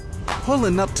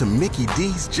Pulling up to Mickey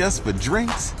D's just for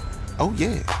drinks? Oh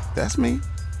yeah, that's me.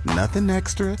 Nothing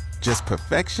extra, just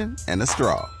perfection and a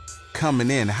straw. Coming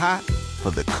in hot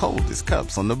for the coldest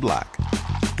cups on the block.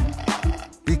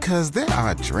 Because there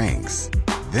are drinks.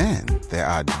 Then there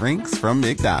are drinks from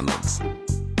McDonald's.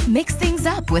 Mix things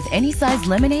up with any size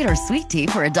lemonade or sweet tea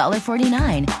for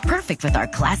 $1.49. Perfect with our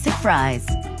classic fries.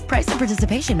 Price and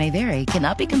participation may vary.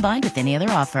 Cannot be combined with any other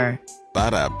offer.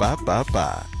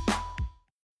 Ba-da-ba-ba-ba.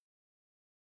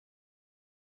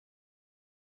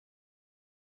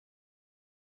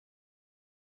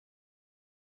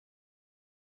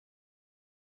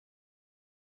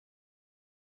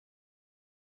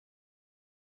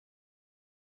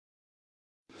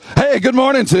 Hey, good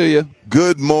morning to you.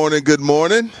 Good morning, good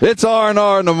morning. It's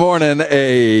R&R in the morning,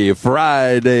 a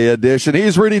Friday edition.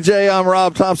 He's Rudy J. I'm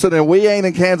Rob Thompson, and we ain't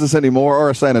in Kansas anymore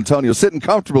or San Antonio, sitting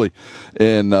comfortably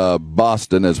in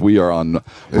Boston as we are on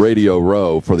Radio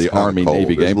Row for the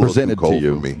Army-Navy game presented to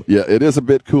you. Yeah, it is a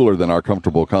bit cooler than our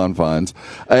comfortable confines.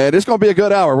 And it's going to be a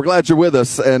good hour. We're glad you're with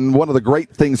us. And one of the great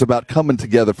things about coming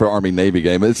together for Army-Navy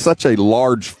game, it's such a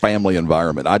large family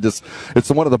environment. It's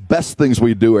one of the best things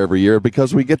we do every year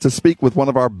because we get to speak with one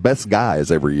of our best guys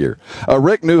every year.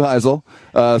 Rick Neuheisel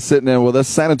sitting in with us.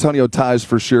 San Antonio ties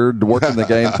for sure, working the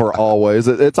game for always.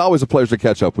 It's always a pleasure to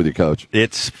catch up with you, Coach.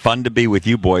 It's fun to be with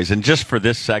you boys. And just for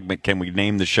this segment, can we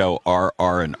name the show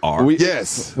R&R?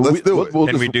 Yes, let's do it.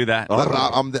 Can we do that?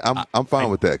 I'm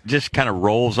fine with that. Just kind of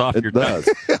rolls off your tongue. Let's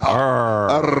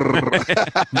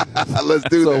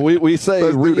do that. So we say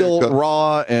Let's real,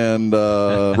 raw, and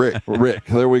Rick.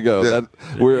 There we go. Yeah.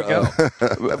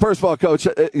 First of all, Coach,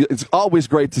 it's always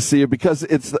great to see you because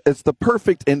it's the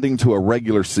perfect ending to a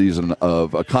regular season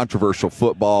of a controversial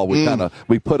football.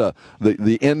 We put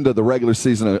the end of the regular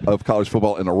season of college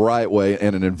football in the right way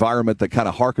in an environment that kind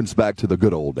of harkens back to the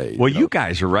good old days. Well, you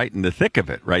guys are right in the thick of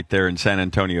it, right there in San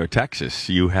Antonio, Texas.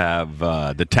 You have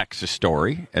the Texas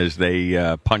story as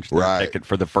they punched their ticket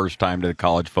for the first time to the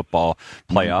college football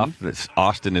playoff.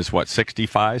 Austin is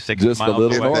 65, 60 just miles a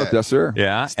little away. north, yes, sir.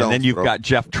 Yeah, and then you've got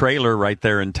Jeff Traylor right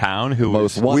there in town, who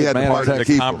was part of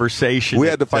the conversation. We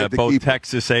had to fight both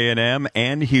Texas A&M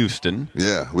and Houston.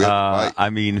 Yeah, we had to fight. I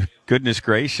mean, goodness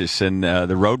gracious, and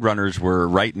the Roadrunners were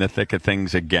right in the thick of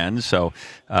things again. So,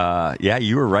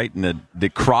 you were right in the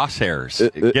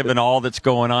crosshairs, given all that's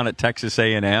going on at Texas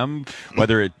A&M,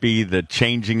 whether it be the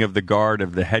changing of the guard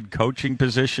of the head coaching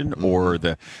position or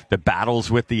the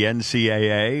battles with the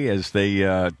NCAA as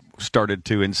they started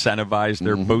to incentivize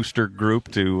their booster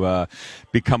group to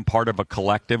become part of a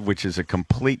collective, which is a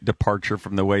complete departure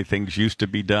from the way things used to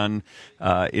be done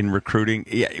in recruiting.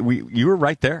 Yeah, you were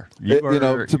right there. You're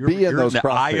in those the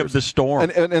eye of the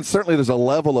storm. And certainly there's a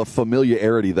level of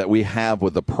familiarity that we have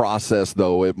with the process,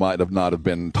 though it might not have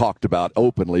been talked about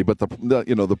openly, but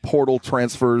the portal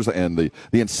transfers and the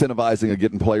incentivizing of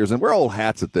getting players, and we're old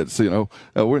hats at this.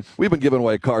 We've been giving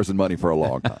away cars and money for a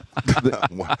long time.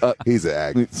 He's an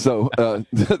actor. So,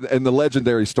 and the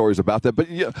legendary stories about that. But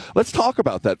let's talk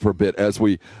about that for a bit as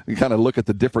we kind of look at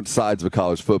the different sides of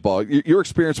college football. Your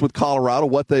experience with Colorado,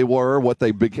 what they were, what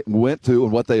they went to,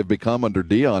 and what they have become under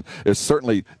Deion is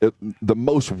certainly the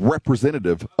most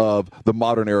representative of the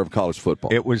modern era of college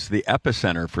football. It was the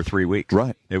epicenter for 3 weeks.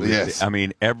 Right. It was, yes. I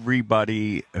mean,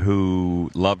 everybody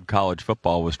who loved college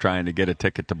football was trying to get a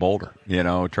ticket to Boulder,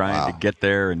 trying to get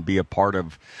there and be a part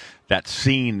of that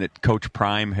scene that Coach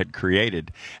Prime had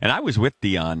created. And I was with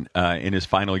Deion in his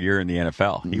final year in the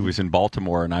NFL. He was in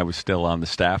Baltimore, and I was still on the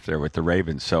staff there with the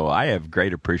Ravens. So I have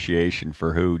great appreciation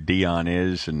for who Deion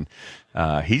is, and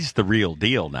he's the real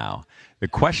deal now. The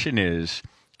question is,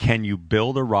 can you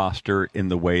build a roster in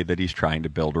the way that he's trying to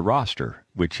build a roster,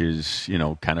 which is,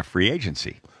 kind of free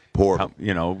agency?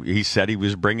 He said he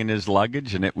was bringing his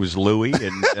luggage, and it was Louis,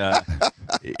 and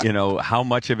how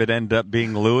much of it ended up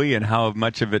being Louis, and how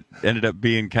much of it ended up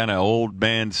being kind of old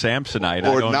man Samsonite.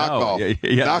 Or I don't know.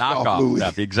 knockoff Louis.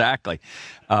 Stuff. Exactly.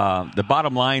 The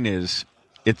bottom line is,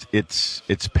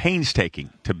 it's painstaking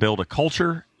to build a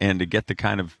culture and to get the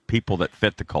kind of people that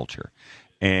fit the culture.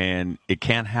 And it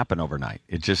can't happen overnight.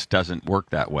 It just doesn't work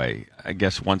that way. I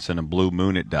guess once in a blue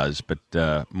moon it does, but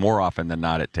more often than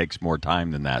not, it takes more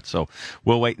time than that. So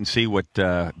we'll wait and see what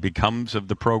becomes of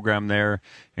the program there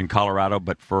in Colorado.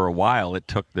 But for a while, it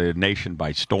took the nation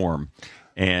by storm.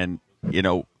 And,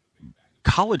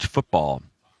 college football,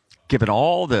 given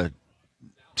all the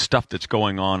stuff that's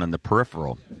going on in the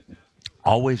peripheral,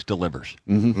 always delivers.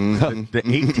 The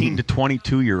 18 to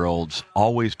 22-year-olds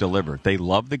always deliver. They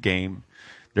love the game.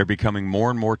 They're becoming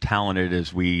more and more talented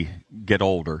as we get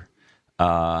older.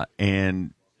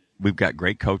 And we've got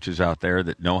great coaches out there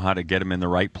that know how to get them in the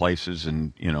right places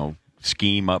and,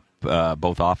 scheme up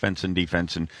both offense and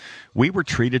defense. And we were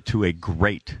treated to a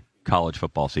great college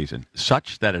football season,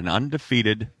 such that an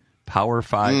undefeated Power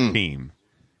 5 team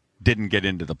didn't get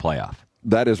into the playoff.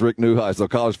 That is Rick Neuheisel,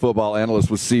 college football analyst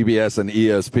with CBS and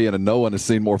ESPN, and no one has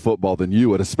seen more football than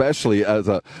you, and especially as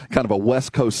a kind of a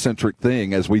West Coast-centric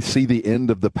thing as we see the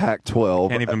end of the Pac-12.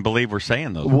 Can't even believe we're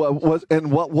saying those.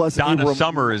 What was Donna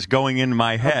Summer is going in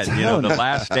my head. The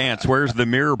Last Dance. Where's the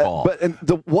mirror ball?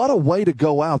 What a way to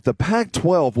go out. The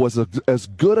Pac-12 was as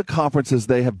good a conference as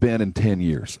they have been in 10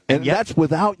 years, and yet, that's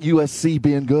without USC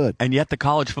being good. And yet the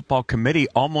College Football Committee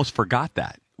almost forgot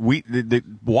that. The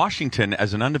Washington,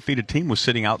 as an undefeated team, was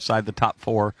sitting outside the top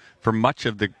 4 for much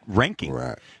of the ranking.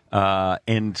 Right.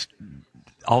 And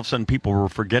all of a sudden people were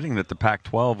forgetting that the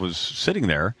Pac-12 was sitting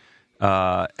there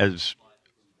as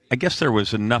I guess there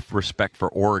was enough respect for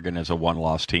Oregon as a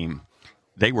one-loss team.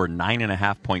 They were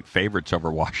 9.5-point favorites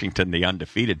over Washington, the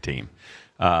undefeated team.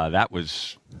 That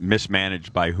was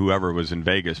mismanaged by whoever was in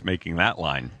Vegas making that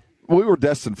line. We were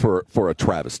destined for a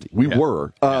travesty. We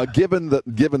were, given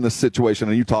the situation,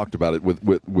 and you talked about it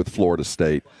with Florida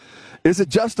State. Is it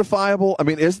justifiable? I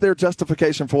mean, is there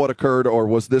justification for what occurred, or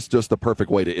was this just the perfect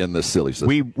way to end this silly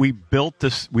system? We built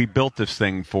this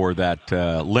thing for that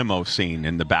limo scene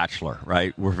in The Bachelor,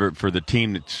 right? For the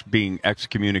team that's being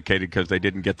excommunicated because they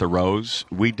didn't get the rose.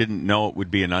 We didn't know it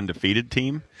would be an undefeated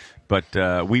team,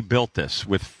 but we built this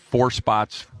with 4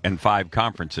 spots and 5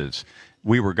 conferences.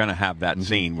 We were going to have that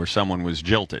scene where someone was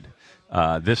jilted.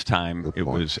 This time it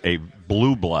was a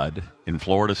blue blood in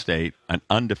Florida State, an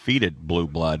undefeated blue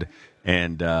blood,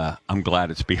 and I'm glad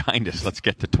it's behind us. Let's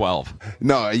get to 12.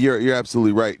 No, you're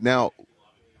absolutely right. Now,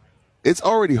 it's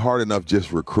already hard enough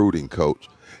just recruiting, Coach.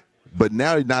 But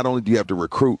now not only do you have to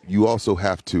recruit, you also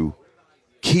have to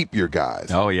keep your guys.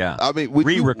 Oh, yeah. I mean,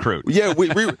 re-recruit.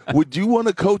 Would you want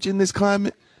to coach in this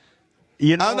climate?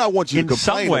 I don't want you to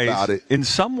complain about it. In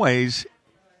some ways,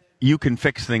 you can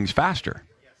fix things faster.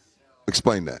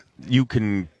 Explain that. You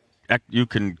can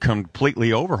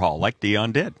completely overhaul like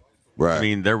Dion did. Right. I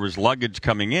mean, there was luggage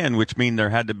coming in, which means there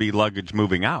had to be luggage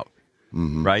moving out.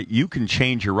 Mm-hmm. Right? You can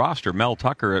change your roster. Mel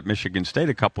Tucker at Michigan State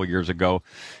a couple of years ago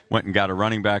went and got a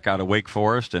running back out of Wake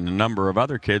Forest and a number of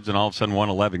other kids, and all of a sudden won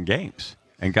 11 games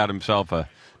and got himself a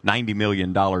 $90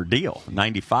 million deal,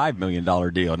 $95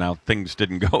 million deal. Now, things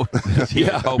didn't go as he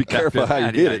hoped. Be careful how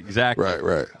you get it. Exactly.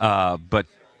 Right.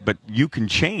 But you can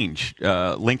change.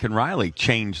 Lincoln Riley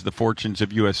changed the fortunes of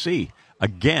USC.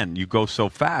 Again, you go so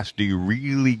fast. Do you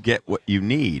really get what you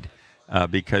need?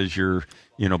 Because you're,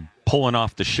 pulling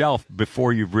off the shelf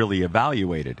before you've really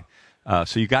evaluated.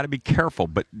 So you got to be careful.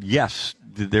 But yes,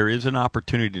 there is an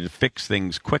opportunity to fix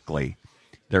things quickly.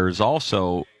 There is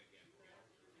also,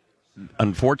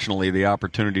 unfortunately, the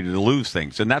opportunity to lose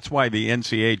things. And that's why the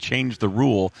NCAA changed the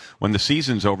rule. When the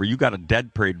season's over, you got a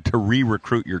dead period to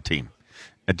re-recruit your team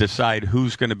and decide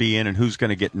who's going to be in and who's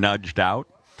going to get nudged out.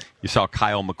 You saw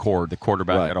Kyle McCord, the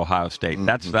quarterback at Ohio State.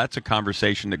 Mm-hmm. That's a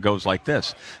conversation that goes like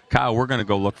this. Kyle, we're going to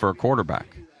go look for a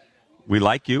quarterback. We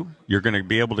like you. You're going to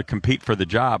be able to compete for the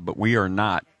job, but we are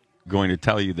not going to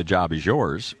tell you the job is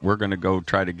yours. We're going to go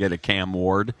try to get a Cam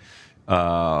Ward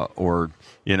or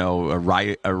a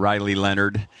Riley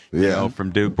Leonard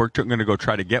from Duke. We're going to go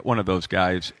try to get one of those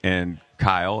guys, and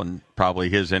Kyle and probably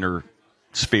his inner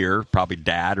sphere, probably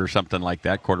dad or something like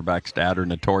that. Quarterbacks' dad are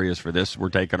notorious for this. We're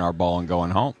taking our ball and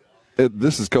going home.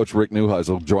 This is Coach Rick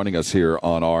Neuheisel joining us here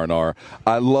on R&R.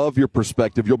 I love your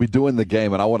perspective. You'll be doing the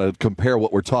game, and I want to compare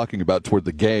what we're talking about toward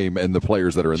the game and the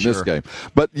players that are in this game.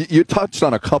 But you touched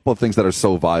on a couple of things that are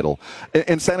so vital.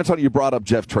 In San Antonio, you brought up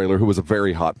Jeff Traylor, who was a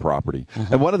very hot property.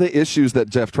 Mm-hmm. And one of the issues that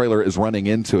Jeff Traylor is running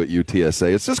into at UTSA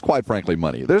is just, quite frankly,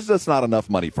 money. There's just not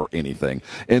enough money for anything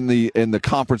in the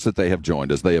conference that they have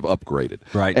joined as they have upgraded.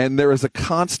 Right. And there is a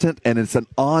constant, and it's an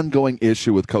ongoing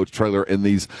issue with Coach Traylor in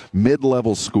these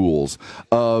mid-level schools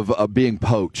of being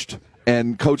poached.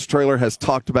 And Coach Traylor has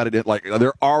talked about it like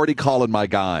they're already calling my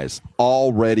guys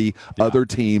already, other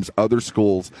teams, other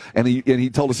schools. And he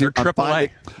told us they're AAA.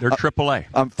 They're AAA.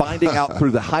 I'm finding out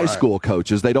through the high school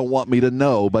coaches. They don't want me to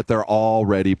know, but they're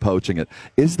already poaching it.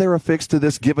 Is there a fix to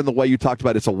this, given the way you talked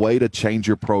about it? It's a way to change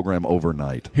your program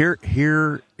overnight.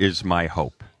 Here is my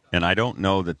hope. And I don't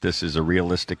know that this is a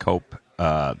realistic hope.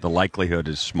 The likelihood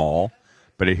is small.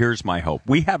 But here's my hope.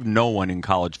 We have no one in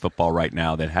college football right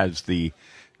now that has the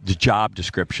job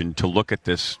description to look at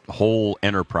this whole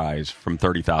enterprise from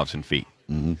 30,000 feet.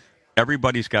 Mm-hmm.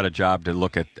 Everybody's got a job to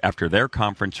look at after their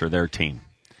conference or their team.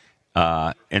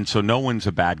 And so no one's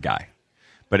a bad guy.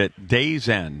 But at day's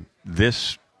end,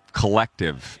 this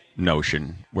collective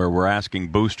notion where we're asking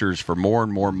boosters for more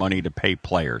and more money to pay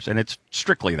players, and it's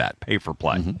strictly that, pay for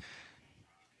play. Mm-hmm.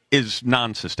 is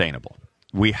non-sustainable.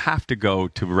 We have to go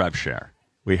to rev share.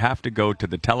 We have to go to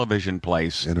the television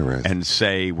place and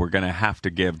say we're going to have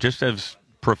to give, just as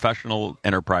professional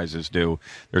enterprises do,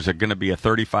 there's going to be a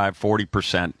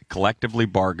 35-40% collectively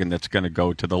bargain that's going to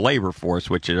go to the labor force,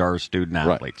 which is our student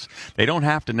athletes. Right. They don't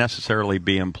have to necessarily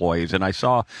be employees. And I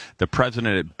saw the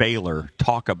president at Baylor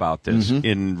talk about this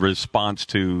in response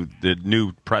to the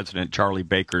new president, Charlie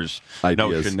Baker's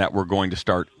notion that we're going to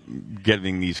start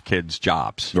giving these kids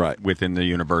jobs within the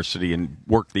university and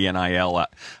work the NIL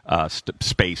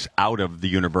space out of the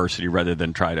university rather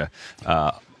than try to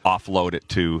offload it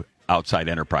to outside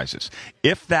enterprises.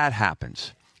 If that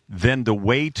happens, then the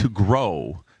way to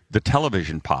grow the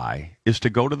television pie is to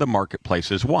go to the marketplace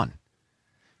as one.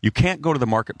 You can't go to the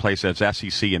marketplace as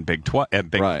SEC and Big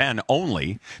 10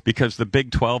 only, because the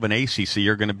Big 12 and ACC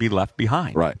are going to be left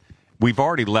behind. Right. We've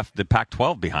already left the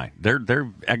Pac-12 behind. They've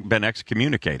been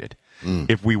excommunicated.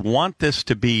 If we want this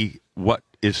to be what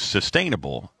is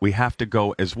sustainable, we have to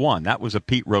go as one. That was a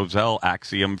Pete Rozelle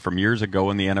axiom from years ago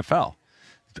in the NFL.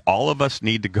 All of us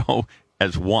need to go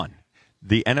as one.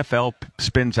 The NFL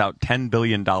spins out $10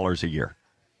 billion a year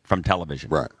from television.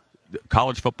 Right.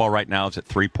 College football right now is at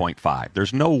 3.5.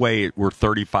 There's no way we're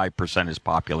 35% as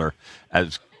popular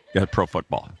as pro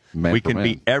football. We can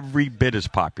be every bit as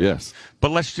popular. Yes.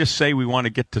 But let's just say we want to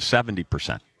get to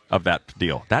 70% of that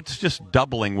deal. That's just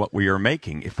doubling what we are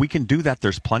making. If we can do that,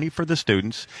 there's plenty for the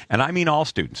students, and I mean all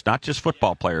students, not just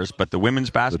football players, but the women's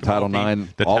basketball team,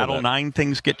 the Title IX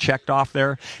things get checked off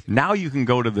there. Now you can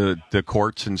go to the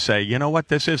courts and say, you know what,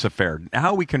 this is a fair.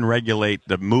 Now we can regulate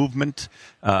the movement,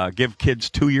 give kids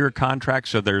 2-year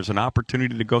contracts so there's an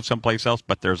opportunity to go someplace else,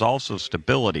 but there's also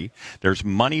stability. There's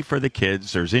money for the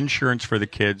kids. There's insurance for the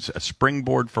kids, a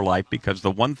springboard for life, because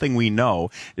the one thing we know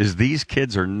is these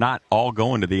kids are not all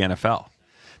going to the NFL.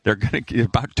 They're going to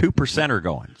about 2% are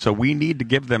going. So we need to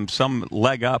give them some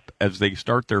leg up as they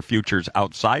start their futures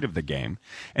outside of the game.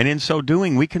 And in so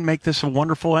doing, we can make this a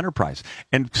wonderful enterprise.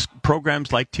 And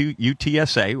programs like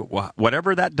UTSA,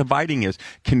 whatever that dividing is,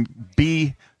 can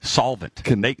be solvent.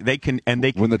 They can when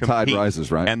the compete, tide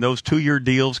rises, right? And those 2-year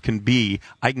deals can be,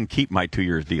 I can keep my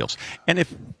 2-year deals. And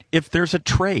if there's a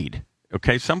trade,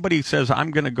 okay, somebody says,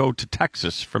 I'm going to go to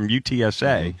Texas from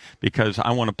UTSA because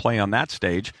I want to play on that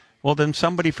stage. Well, then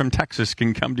somebody from Texas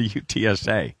can come to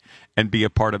UTSA and be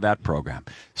a part of that program.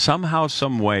 Somehow,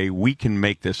 some way, we can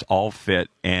make this all fit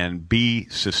and be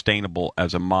sustainable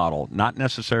as a model. Not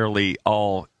necessarily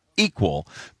all equal,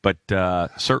 but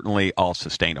certainly all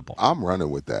sustainable. I'm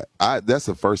running with that. That's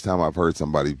the first time I've heard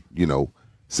somebody,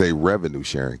 say revenue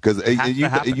sharing, because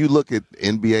you look at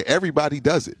NBA, everybody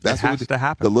does it. That's what has to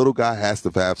happen. The little guy has to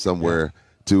have somewhere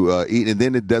to eat, and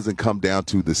then it doesn't come down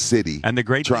to the city. And the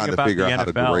great trying thing to about figure the out how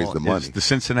NFL to raise the money. is the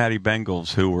Cincinnati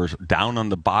Bengals, who were down on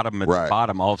the bottom the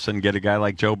bottom, all of a sudden get a guy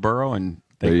like Joe Burrow, and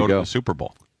they go to the Super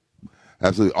Bowl.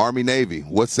 Absolutely. Army Navy.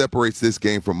 What separates this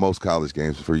game from most college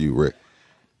games for you, Rick?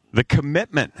 The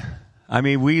commitment. I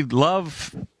mean, we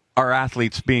love our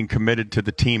athletes being committed to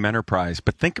the team enterprise,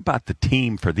 but think about the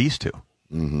team for these two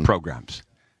programs.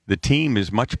 The team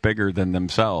is much bigger than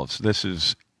themselves. This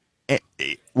is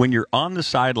when you're on the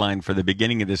sideline for the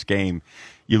beginning of this game,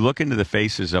 you look into the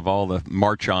faces of all the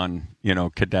march on,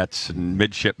 cadets and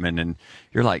midshipmen, and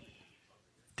you're like,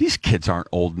 these kids aren't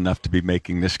old enough to be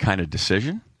making this kind of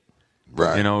decision.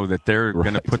 Right. That they're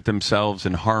going to put themselves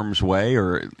in harm's way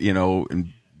or,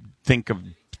 and think of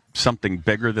something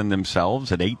bigger than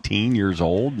themselves at 18 years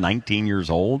old, 19 years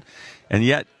old. And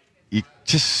yet you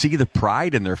just see the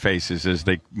pride in their faces as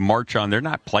they march on. They're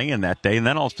not playing that day. And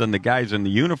then all of a sudden the guys in the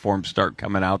uniforms start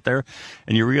coming out there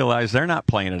and you realize they're not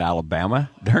playing at Alabama.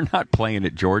 They're not playing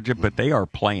at Georgia, but they are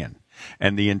playing.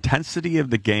 And the intensity of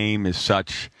the game is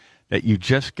such that you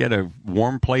just get a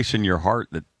warm place in your heart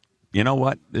that, you know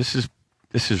what, this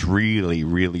is really,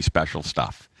 really special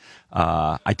stuff.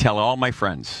 I tell all my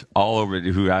friends all over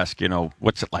who ask,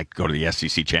 what's it like to go to the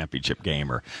SEC championship game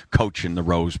or coach in the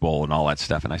Rose Bowl and all that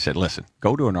stuff. And I said, listen,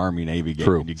 go to an Army-Navy game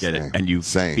and you get it and you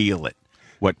feel it,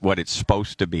 what it's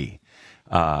supposed to be.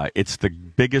 It's the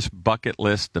biggest bucket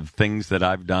list of things that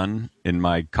I've done in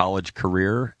my college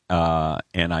career,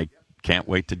 and I can't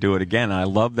wait to do it again. And I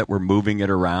love that we're moving it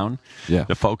around. Yeah.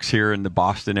 The folks here in the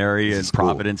Boston area and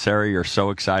Providence area are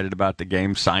so excited about the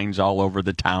game. Signs all over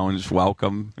the towns.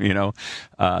 Welcome,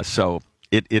 So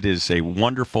it is a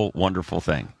wonderful, wonderful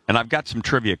thing. And I've got some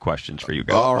trivia questions for you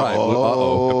guys. All right.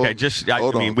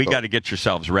 Okay, we got to get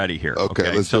yourselves ready here.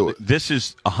 Okay, let's do it. This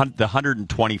is the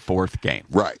 124th game.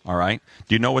 Right. All right.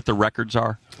 Do you know what the records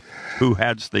are? Who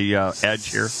has the edge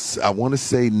here? I want to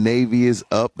say Navy is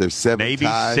up. There's 7 Navy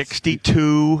ties.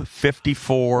 62,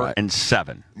 54, Right. and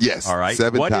 7. Yes. All right.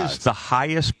 7 What ties. is the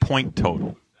highest point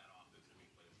total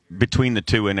between the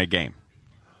two in a game?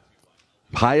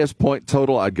 Highest point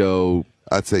total,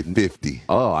 I'd say 50.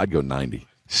 I'd go 90.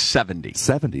 70.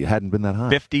 70. It hadn't been that high.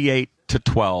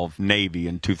 58-12 Navy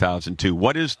in 2002.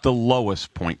 What is the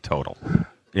lowest point total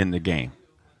in the game?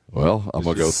 Well, I'm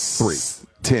going to go 3.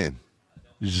 10.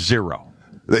 0.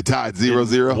 They tied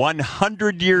 0-0.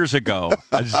 100 years ago,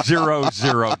 a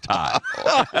 0-0 tie.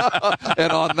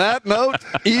 And on that note,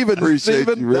 even Appreciate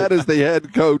Steven, you, Rick. that is the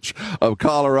head coach of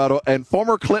Colorado and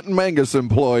former Clinton Mangus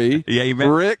employee,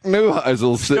 Rick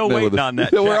Neuheisel, sitting there waiting with on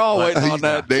that We're check, all bud. waiting on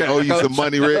that. They check, owe you Coach. some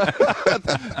money, Rick.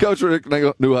 Coach Rick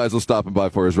Neuheisel stopping by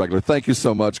for his regular. Thank you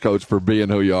so much, Coach, for being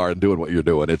who you are and doing what you're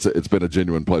doing. It's been a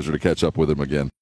genuine pleasure to catch up with him again.